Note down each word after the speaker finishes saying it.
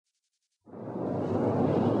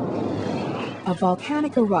A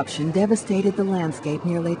volcanic eruption devastated the landscape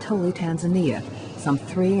near Laetoli, Tanzania, some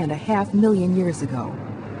 3.5 million years ago.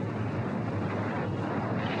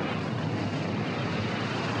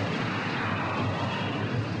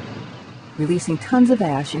 Releasing tons of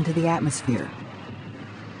ash into the atmosphere.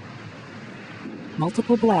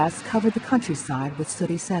 Multiple blasts covered the countryside with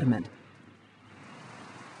sooty sediment.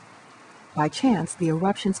 By chance, the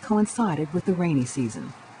eruptions coincided with the rainy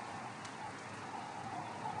season.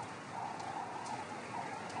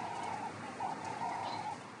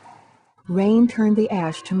 Rain turned the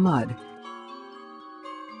ash to mud.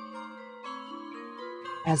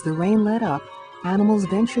 As the rain let up, animals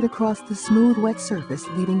ventured across the smooth, wet surface,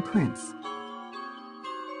 leaving prints.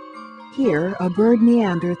 Here, a bird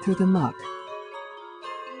meandered through the muck.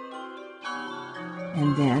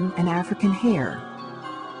 And then an African hare.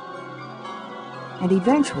 And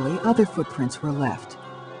eventually, other footprints were left,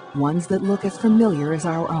 ones that look as familiar as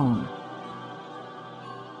our own.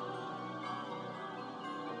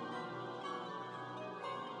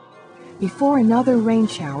 Before another rain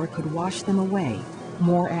shower could wash them away,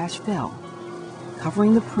 more ash fell,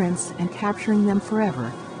 covering the prints and capturing them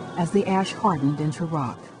forever as the ash hardened into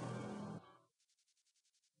rock.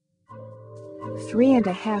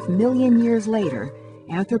 3.5 million years later,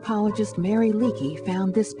 anthropologist Mary Leakey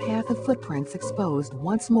found this path of footprints exposed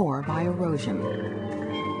once more by erosion.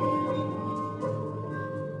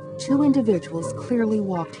 2 individuals clearly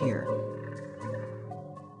walked here,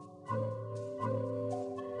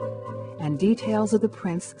 and details of the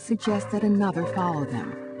prints suggest that another followed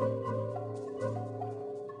them,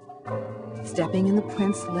 stepping in the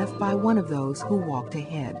prints left by one of those who walked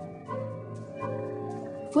ahead.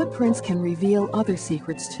 Footprints can reveal other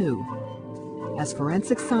secrets too, as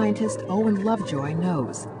forensic scientist Owen Lovejoy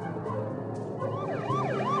knows.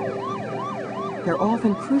 They're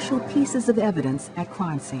often crucial pieces of evidence at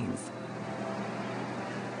crime scenes.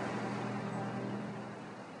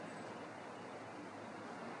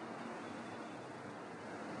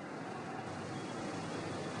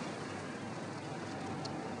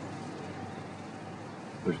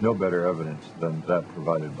 There's no better evidence than that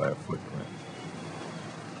provided by a footprint.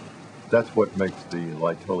 That's what makes the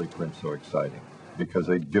Laetoli print so exciting, because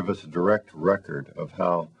they give us a direct record of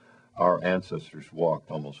how our ancestors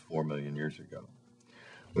walked almost 4 million years ago.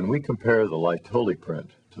 When we compare the Laetoli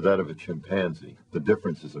print to that of a chimpanzee, the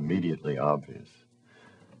difference is immediately obvious.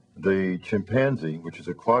 The chimpanzee, which is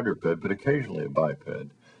a quadruped but occasionally a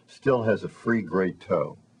biped, still has a free great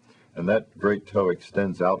toe, and that great toe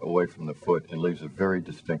extends out away from the foot and leaves a very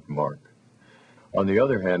distinct mark. On the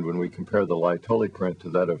other hand, when we compare the Laetoli print to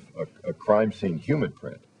that of a crime scene human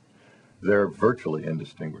print, they're virtually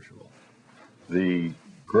indistinguishable. The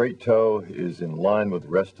great toe is in line with the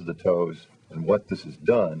rest of the toes, and what this has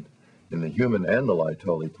done in the human and the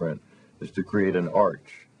Laetoli print is to create an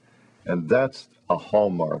arch. And that's a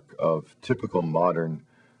hallmark of typical modern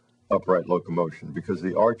upright locomotion, because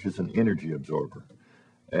the arch is an energy absorber.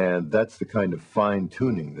 And that's the kind of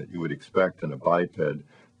fine-tuning that you would expect in a biped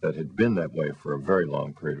that had been that way for a very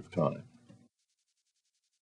long period of time.